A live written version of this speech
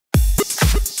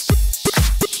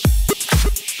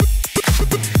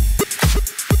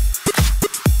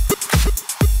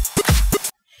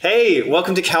Hey,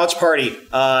 welcome to Couch Party.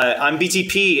 I'm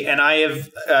BTP, and I have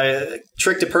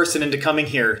tricked a person into coming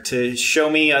here to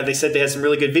show me. They said they had some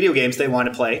really good video games they want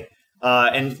to play.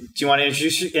 And do you want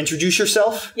to introduce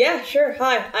yourself? Yeah, sure.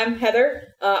 Hi, I'm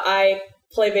Heather. I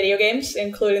play video games,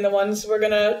 including the ones we're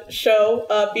going to show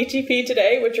BTP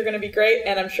today, which are going to be great,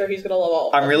 and I'm sure he's going to love all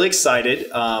of them. I'm really excited.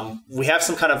 We have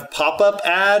some kind of pop-up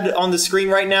ad on the screen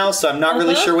right now, so I'm not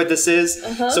really sure what this is.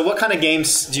 So what kind of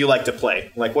games do you like to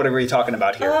play? Like, what are we talking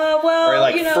about here? Well, are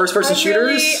like first-person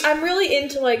shooters? I'm really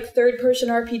into, like, third-person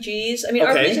RPGs. I mean,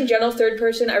 RPGs in general,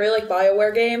 third-person. I really like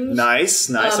BioWare games. Nice,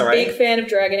 all right. Big fan of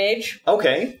Dragon Age.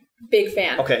 Okay. Big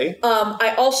fan. Okay.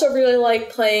 I also really like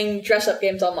playing dress-up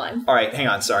games online. All right, hang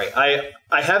on. Sorry, I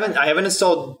haven't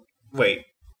installed. Wait,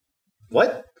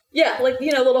 what? Yeah, like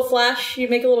little Flash. You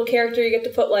make a little character. You get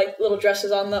to put like little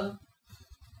dresses on them.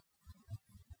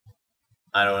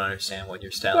 I don't understand what you're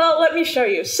telling. Well, let me show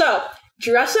you. So,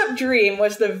 Dress Up Dream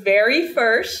was the very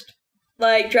first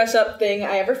dress-up thing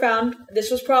I ever found. This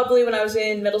was probably when I was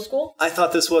in middle school. I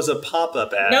thought this was a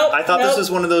pop-up ad. Nope. I thought this was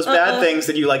one of those bad things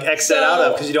that you exit out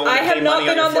of because you don't want to pay money on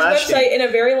your Flash. I have not been on this website in a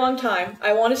very long time.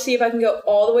 I want to see if I can go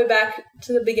all the way back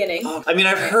to the beginning. I mean,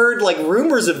 I've heard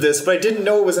rumors of this, but I didn't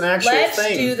know it was an actual thing.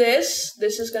 Let's do this.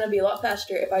 This is going to be a lot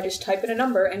faster if I just type in a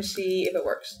number and see if it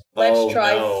works. Let's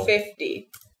try 50.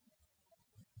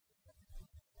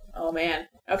 Oh, man.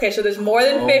 Okay, so there's more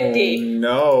than 50.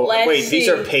 No. Wait, these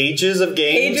are pages of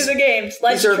games? Pages of games.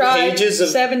 Let's try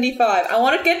 75. I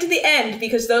want to get to the end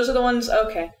because those are the ones...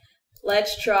 Okay.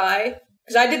 Let's try...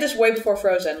 Because I did this way before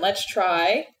Frozen. Let's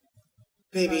try...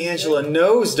 Baby Angela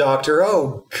knows, Doctor.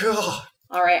 Oh, God.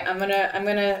 All right, I'm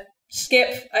gonna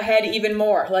skip ahead even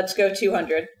more. Let's go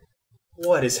 200.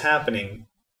 What is happening?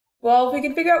 Well, if we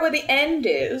can figure out where the end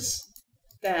is,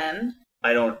 then...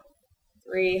 I don't...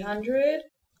 300...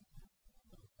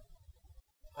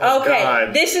 Oh, okay,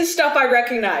 God. This is stuff I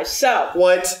recognize, so...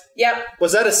 What? Yep.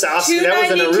 Was that a Sasuke?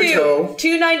 That was a Naruto.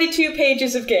 292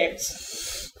 pages of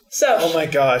games. So... Oh my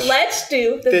gosh. Let's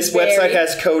do the This website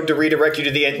has code to redirect you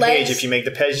to the end page if you make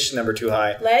the page number too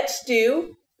high. Let's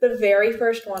do the very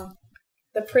first one.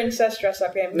 The princess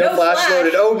dress-up game. No flash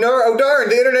loaded. Oh, no. Oh, darn.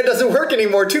 The internet doesn't work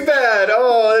anymore. Too bad.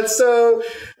 Oh,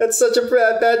 that's such a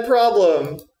bad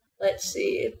problem. Let's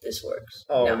see if this works.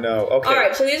 Oh, no. Okay. All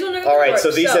right, so these ones are all right,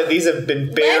 so these have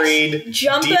been buried deep in the ground.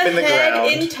 Jump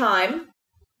ahead in time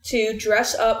to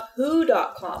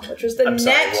dressupwho.com, which was the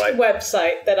next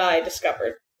website that I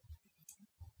discovered.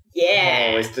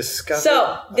 Yeah. Oh, it's discovered.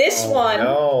 So this one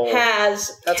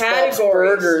has categories,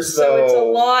 Burgers, though. so it's a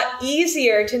lot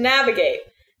easier to navigate.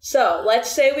 So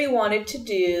let's say we wanted to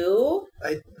do...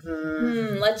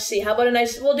 let's see. How about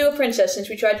we'll do a princess since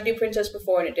we tried to do princess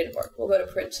before and it didn't work. We'll go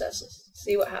to princesses.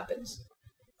 See what happens.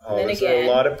 Oh, there's a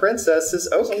lot of princesses.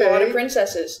 Okay. There's a lot of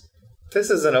princesses. This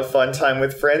isn't a fun time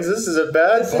with friends. This is a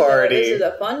bad party. This is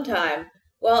a fun time.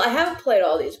 Well, I haven't played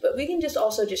all these, but we can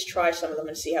also try some of them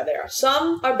and see how they are.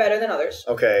 Some are better than others.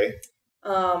 Okay.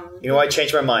 You know what? I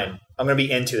changed my mind. I'm going to be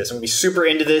into this. I'm going to be super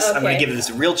into this. Okay. I'm going to give this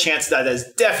a real chance. That is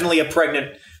definitely a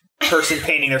pregnant person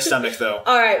painting their stomach, though.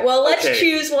 All right. Well, let's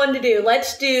choose one to do.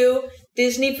 Let's do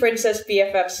Disney Princess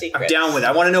BFF Secrets. I'm down with it.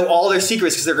 I want to know all their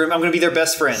secrets because I'm going to be their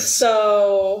best friends.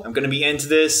 So... I'm going to be into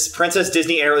this. Princess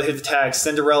Disney Arrow hit the tag.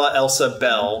 Cinderella, Elsa,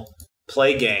 Belle.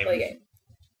 Play game. Play game.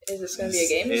 Is this going to be a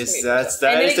game? That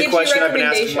is the question I've been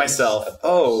asking myself.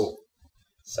 Oh.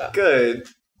 Good.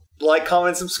 Like,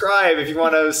 comment, subscribe if you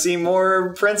want to see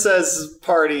more princess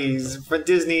parties for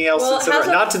Disney, Elsa,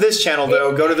 etc. Not to this channel,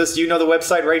 though. Go to this, the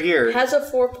website right here. It has a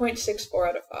 4.64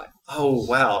 out of 5. Oh,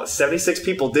 wow. 76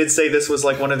 people did say this was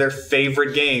one of their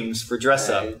favorite games for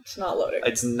dress-up. It's not loading.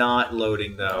 It's not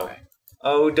loading, though. Right.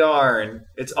 Oh, darn.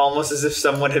 It's almost as if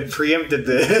someone had preempted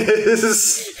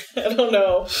this. I don't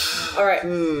know. All right.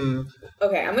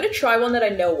 Okay, I'm going to try one that I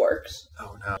know works.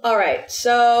 Oh, no. All right,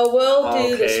 so we'll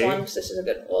do this one because this is a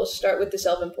good one. We'll start with this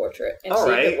elven portrait and see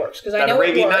if it works. Because I know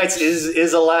Arabian Nights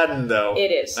is Aladdin, though.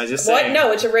 It is. I just saying. What?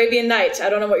 No, it's Arabian Nights. I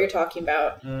don't know what you're talking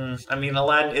about. I mean,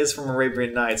 Aladdin is from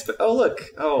Arabian Nights, but look.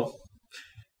 Oh,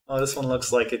 this one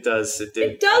looks like it does.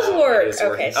 It does work.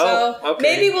 Okay, so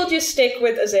maybe we'll just stick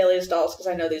with Azalea's dolls because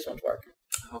I know these ones work.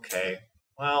 Okay.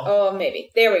 Well. Oh, maybe.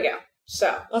 There we go.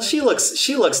 So. Well, she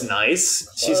looks nice.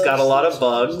 She's got a lot of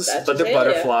bugs, but they're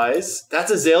butterflies.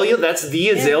 That's Azalea? That's the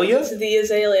Azalea? That's the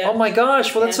Azalea. Oh my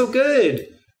gosh, well that's so good.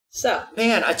 So.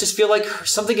 Man, I just feel like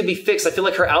something could be fixed. I feel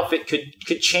like her outfit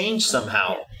could change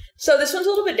somehow. Yeah. So this one's a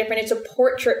little bit different. It's a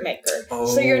portrait maker. Oh.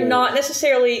 So you're not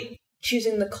necessarily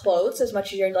choosing the clothes as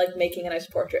much as you're like making a nice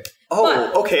portrait.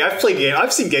 Oh, okay.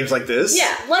 I've seen games like this.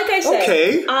 Yeah, like I said,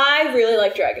 okay. I really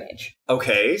like Dragon Age.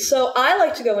 Okay. So I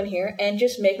like to go in here and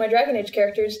just make my Dragon Age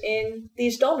characters in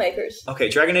these doll makers. Okay,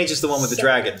 Dragon Age is the one with the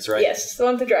dragons, right? Yes, the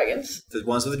one with the dragons. The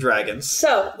ones with the dragons.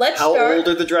 So let's start. How old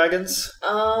are the dragons?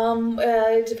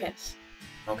 It depends.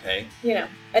 Okay. You know,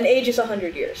 an age is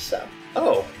 100 years, so.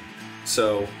 Oh,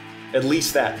 so at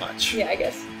least that much. Yeah, I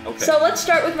guess. Okay. So let's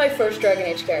start with my first Dragon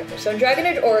Age character. So in Dragon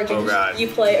Age Origins, you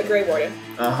play a Grey Warden.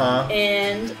 Uh-huh.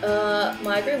 And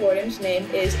my Grey Warden's name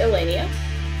is Elenia.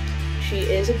 She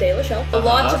is a Dalish elf.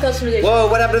 Lots of customization. Whoa,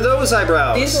 what happened to those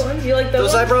eyebrows? These ones? You like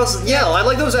those eyebrows? Yeah, I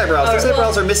like those eyebrows. Those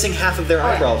eyebrows are missing half of their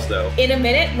eyebrows, though. In a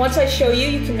minute, once I show you,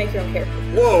 you can make your own character.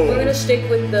 Whoa. We're going to stick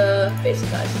with the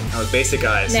basic eyes. Oh, basic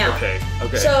eyes. Now, okay.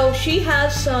 So she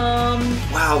has some...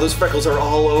 Wow, those freckles are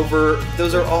all over.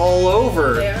 Those are all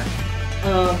over. They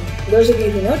are. Those of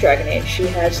you who know Dragon Age, she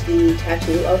has the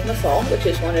tattoo of Mathal, which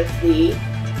is one of the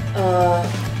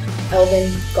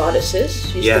elven goddesses.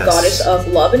 She's the goddess of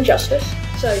love and justice.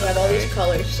 So you have all these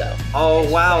colors, so... Oh,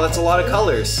 wow, that's a lot of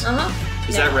colors. Uh-huh.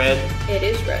 Is that red? It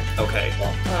is red. Okay.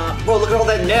 Well, whoa, look at all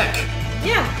that neck.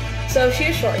 Yeah. So she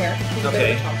has short hair.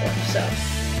 Okay. So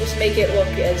just make it look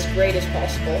as great as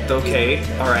possible. Okay.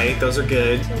 All right. Those are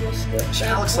good. So we'll she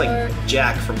kind of looks like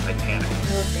Jack from Titanic.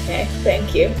 Okay.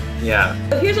 Thank you. Yeah.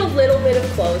 So here's a little bit of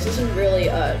clothes. This isn't really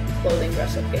a clothing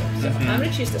dress-up game. So I'm going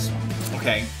to choose this one.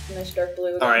 Okay. Nice dark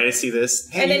blue. All right. I see this.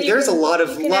 Hey, and then there's a lot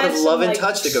of love and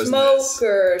touch that goes in this. Smoke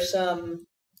or some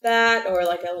that, or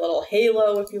like a little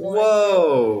halo if you want.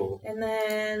 Whoa. And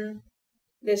then...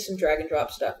 There's some drag and drop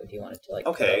stuff if you wanted to like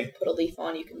put a leaf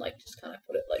on. You can like just kind of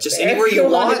put it like just there anywhere you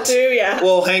want to. Yeah.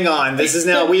 Well, hang on. This is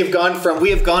now we have gone from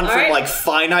like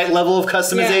finite level of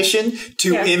customization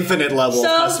to infinite level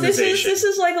of customization. So this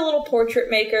is like a little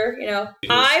portrait maker. You know,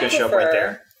 I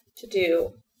prefer to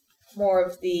do more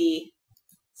of the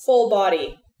full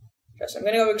body dress. I'm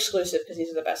going to go exclusive because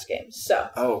these are the best games. So.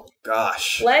 Oh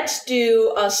gosh. Let's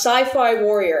do a sci-fi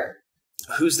warrior.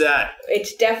 Who's that?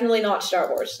 It's definitely not Star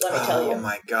Wars, let me tell you. Oh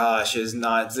my gosh, it's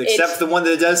not. Except the one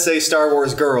that does say Star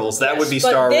Wars Girls. That would be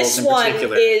Star Wars in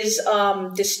particular. This one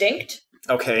is distinct.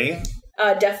 Okay.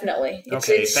 Definitely.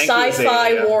 It's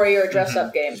sci-fi warrior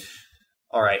dress-up game.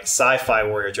 All right, sci-fi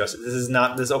warrior dress-up. This is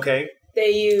not this. Okay. They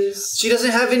use. She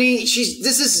doesn't have any.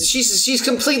 She's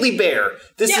completely bare.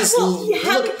 This is. Well, you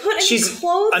haven't put any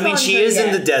clothes on. I mean, she is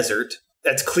in the desert.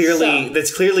 That's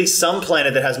clearly some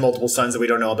planet that has multiple suns that we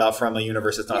don't know about from a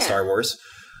universe that's not Star Wars.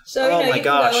 So you can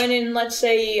go in and let's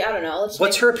say I don't know.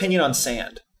 What's her opinion on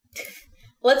sand?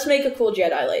 Let's make a cool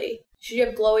Jedi lady. Should she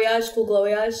have glowy eyes? Cool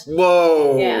glowy eyes?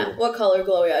 Whoa. Yeah. What color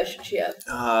glowy eyes should she have?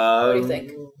 What do you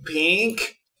think?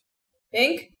 Pink.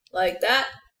 Pink? Like that?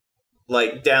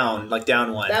 Like down one.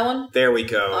 That one? There we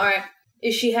go. All right.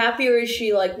 Is she happy or is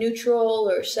she like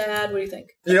neutral or sad? What do you think?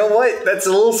 You know what? That's a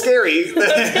little scary. I'm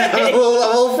a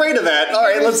little afraid of that. All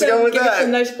right, let's go with that. Give her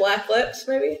some nice black lips,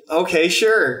 maybe? Okay,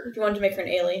 sure. If you wanted to make her an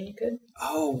alien, you could.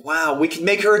 Oh, wow. We could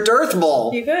make her a Darth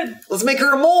Maul. You could. Let's make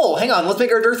her a mole. Hang on. Let's make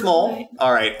her a Darth Maul.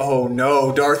 All right. Oh,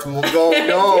 no. Darth Maul. Oh, no. It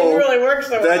didn't really work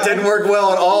so well. That didn't work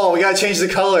well at all. We got to change the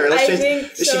color.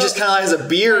 Think so. She just kind of has a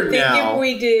beard now. I think if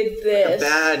we did this.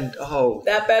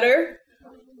 That better?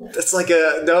 That's like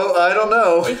no, I don't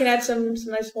know. You can add some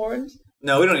nice horns.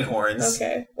 No, we don't need horns.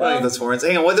 Okay. Well, I don't need those horns.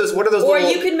 Hang on, what are those Or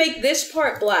you could make this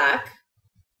part black,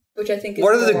 which I think is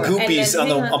what are the goopies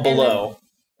on below?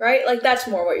 Right? Like that's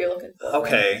more what you're looking for.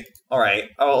 Okay. Right? All right.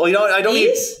 Oh, you know what? I don't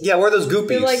need. Yeah, what are those goopies?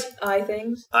 They're like eye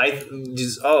things.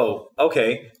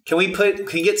 Okay. Can we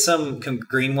get some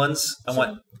green ones? I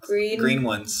want green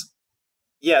ones.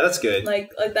 Yeah, that's good. Like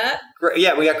that?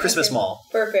 Yeah, we got Christmas Maul.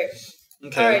 Perfect.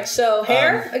 Okay. All right, so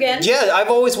hair again. Yeah, I've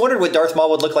always wondered what Darth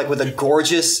Maul would look like with a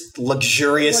gorgeous,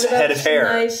 luxurious head of hair.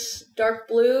 Nice dark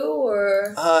blue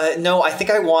or? No, I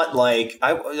think I want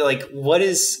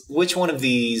which one of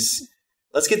these?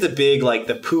 Let's get the big, like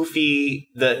the poofy,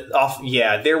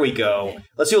 Yeah, there we go. Okay.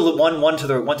 Let's do one to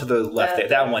the left.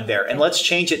 That one there, and let's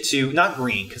change it to not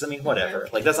green because I mean whatever.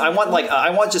 Like that's I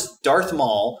want just Darth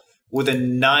Maul with a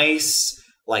nice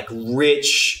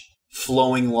rich.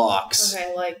 Flowing locks.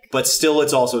 Okay, but still,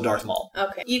 it's also Darth Maul.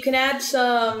 Okay, you can add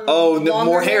some. Oh,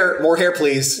 more hair,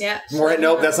 please. Yeah. More.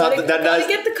 Nope, that's not. Gotta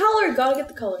get the color. Gotta get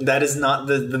the color. That is not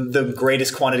the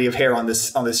greatest quantity of hair on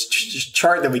this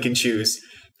chart that we can choose.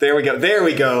 There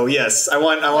we go. Yes, I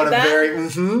want a very.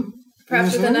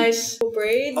 Perhaps with a nice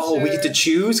braid. Oh, we get to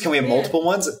choose. Can we have multiple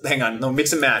ones? Hang on. No,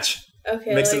 mix and match.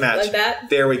 Okay, mix and match. Like that?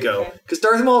 There we go. Because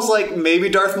Darth Maul's like, maybe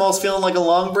Darth Maul's feeling like a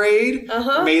long braid.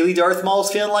 Maybe Darth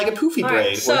Maul's feeling like a poofy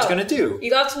braid. So, what you gonna do?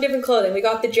 You got some different clothing. We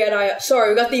got the Jedi... Sorry,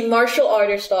 we got the martial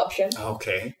artist option.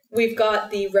 Okay. We've got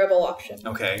the rebel option.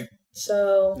 Okay.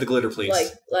 So... The glitter,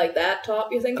 please. Like that top,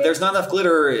 you think? There's not enough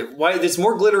glitter. Why? There's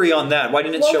more glittery on that. Why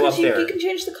didn't it show up there? You can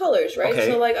change the colors, right? Okay.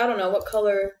 So, like, I don't know, what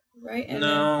color... Right? And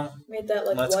no. Made that,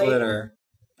 like, Let's white. Glitter.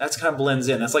 That's kind of blends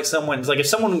in. That's like someone. It's like if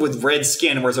someone with red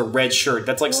skin wears a red shirt.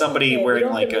 That's like somebody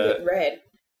wearing like a red.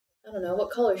 I don't know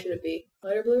what color should it be.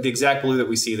 Lighter blue. The exact blue that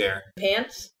we see there.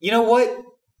 Pants. You know what?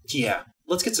 Yeah,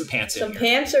 let's get some pants in. Some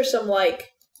pants or some like.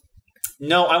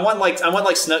 No, I want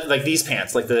like these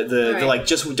pants, like the like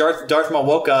just Darth Maul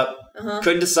woke up,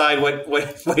 couldn't decide what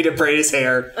way to braid his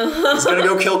hair. He's gonna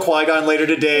go kill Qui-Gon later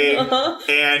today,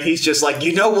 and he's just like,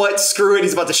 you know what? Screw it.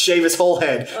 He's about to shave his whole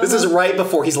head. This is right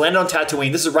before he's landed on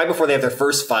Tatooine. This is right before they have their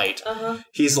first fight.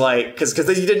 He's like, because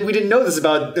we didn't know this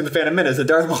about in the Phantom Menace that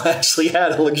Darth Maul actually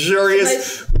had a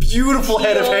luxurious, beautiful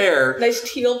head of hair.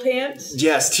 Nice teal pants.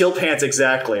 Yes, teal pants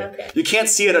exactly. Okay. You can't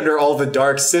see it under all the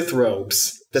dark Sith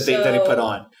robes that he put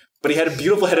on. But he had a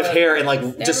beautiful head of hair and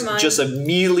like just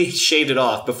immediately shaved it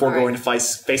off before going to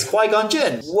face Qui-Gon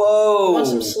Jinn. Whoa. Want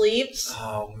some sleeves?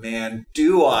 Oh man,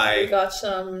 do I? We got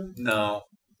some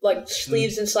like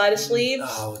sleeves inside of sleeves.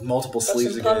 Oh, multiple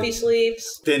sleeves some puffy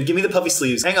sleeves. Then give me the puffy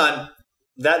sleeves. Hang on.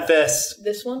 That vest.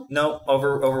 This one? No,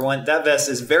 over one. That vest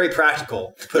is very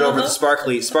practical to put over the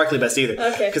sparkly vest either.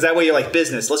 Okay. Because that way you're like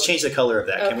business. Let's change the color of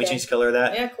that. Can we change the color of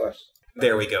that? Yeah, of course.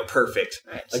 There we go. Perfect.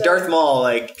 Right, like Darth Maul,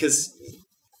 like, because...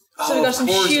 So we got some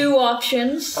shoe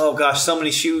options. Oh gosh, so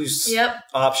many shoes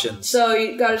options. So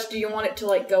do you want it to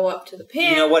like go up to the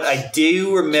pants? You know what? I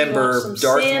do remember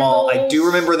Darth Maul. I do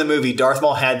remember in the movie Darth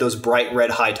Maul had those bright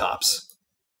red high tops.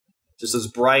 Just those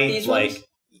bright These ones?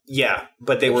 Yeah,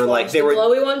 but they were like the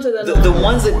glowy ones or the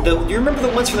ones that you remember the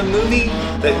ones from the movie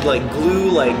that like glue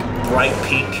like bright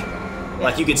pink.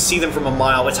 Like, you could see them from a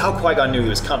mile. It's how Qui-Gon knew he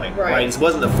was coming, right? It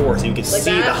wasn't the Force. You could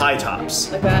see the high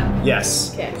tops. Like that?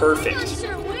 Yes. Okay. Perfect.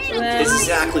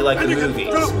 Exactly like the movie.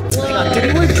 Hang on. Did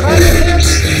he wear diamond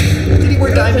pants? Did he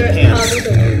wear diamond pants?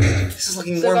 This is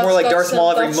looking more and more like Darth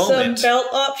Maul every moment. Some belt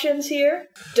options here.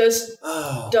 Does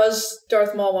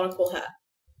Darth Maul want a cool hat?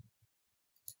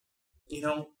 You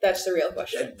know, that's the real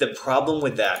question. The problem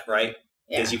with that, right,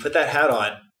 is you put that hat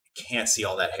on, you can't see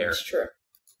all that hair. That's true.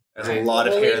 There's a lot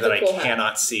of hair that I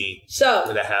cannot see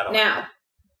with a hat on. Now,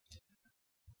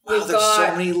 we've got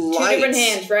so many lights. 2 different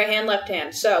hands, right hand, left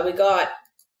hand. So we got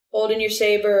holding your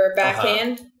saber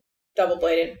backhand,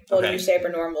 double-bladed, holding your saber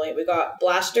normally. We got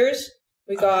blasters.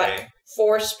 We got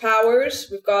force powers.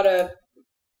 We've got a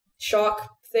shock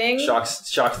thing.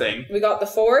 Shock thing. We got the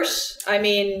force. I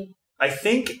mean, I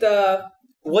think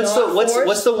what's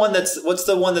the one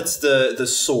that's the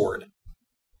sword?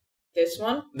 This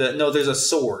one? No, there's a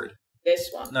sword. This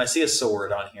one. No, I see a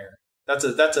sword on here. That's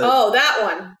a. Oh, that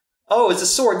one. Oh, it's a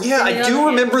sword. Yeah, I do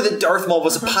remember that Darth Maul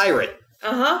was a pirate.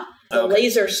 The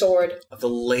laser sword. The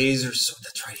laser sword.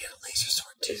 That's right. He had a laser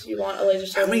sword too. You want a laser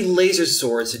sword? How many laser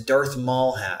swords did Darth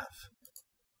Maul have?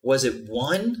 Was it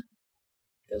 1?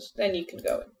 Because then you can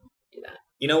go and do that.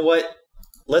 You know what?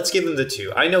 Let's give him the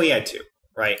 2. I know he had 2,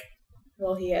 right?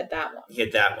 Well, he had that one. He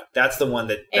had that one. That's the one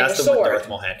that. That's the one Darth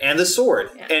Maul had, and the sword.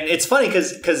 Yeah. And it's funny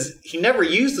because he never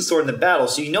used the sword in the battle,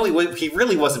 so you know he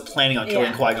really wasn't planning on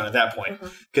killing Qui-Gon at that point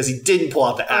because he didn't pull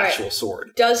out the actual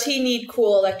sword. Does he need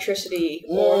cool electricity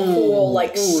or cool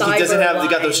like cyber? He doesn't have. Lines?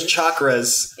 He got those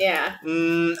chakras. Yeah.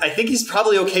 I think he's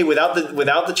probably okay without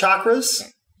the chakras.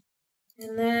 Okay.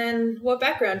 And then, what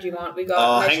background do you want? We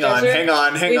got. Hang on. This guy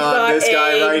right here.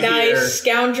 We've got a nice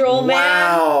scoundrel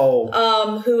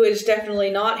man. Who is definitely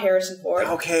not Harrison Ford.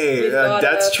 Okay,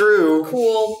 that's true.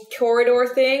 Cool corridor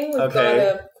thing. We've got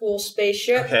a cool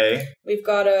spaceship. Okay. We've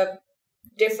got a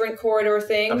different corridor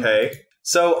thing. Okay.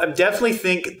 So I definitely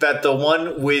think that the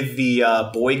one with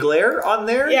the boy glare on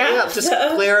there, just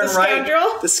glaring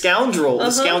the scoundrel,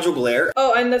 the scoundrel glare.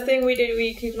 Oh, and the thing we did,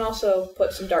 you can also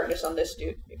put some darkness on this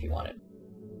dude if you wanted.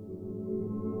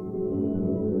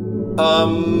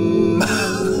 I'm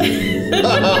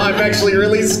actually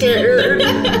really scared.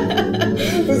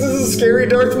 This is a scary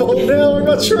Darth Maul now. I'm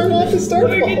not sure I want this Darth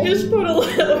Maul. You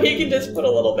can just put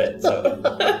a little bit. So.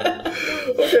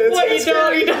 Okay, what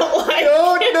you don't like?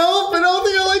 No, but I don't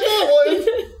think I like that one.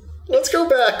 Let's go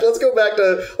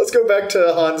back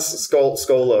to Han's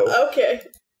Skolo. Okay.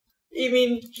 You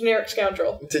mean generic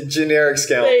scoundrel? To generic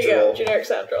scoundrel. There you go, generic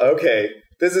scoundrel. Okay,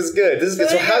 this is good.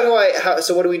 So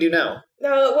So what do we do now?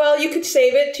 Well, you could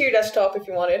save it to your desktop if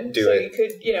you wanted. You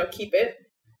could, keep it.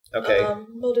 Okay.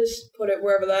 We'll just put it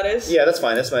wherever that is. Yeah, that's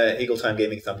fine. That's my Eagle Time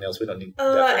Gaming thumbnails. We don't need.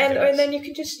 And then you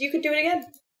could do it again.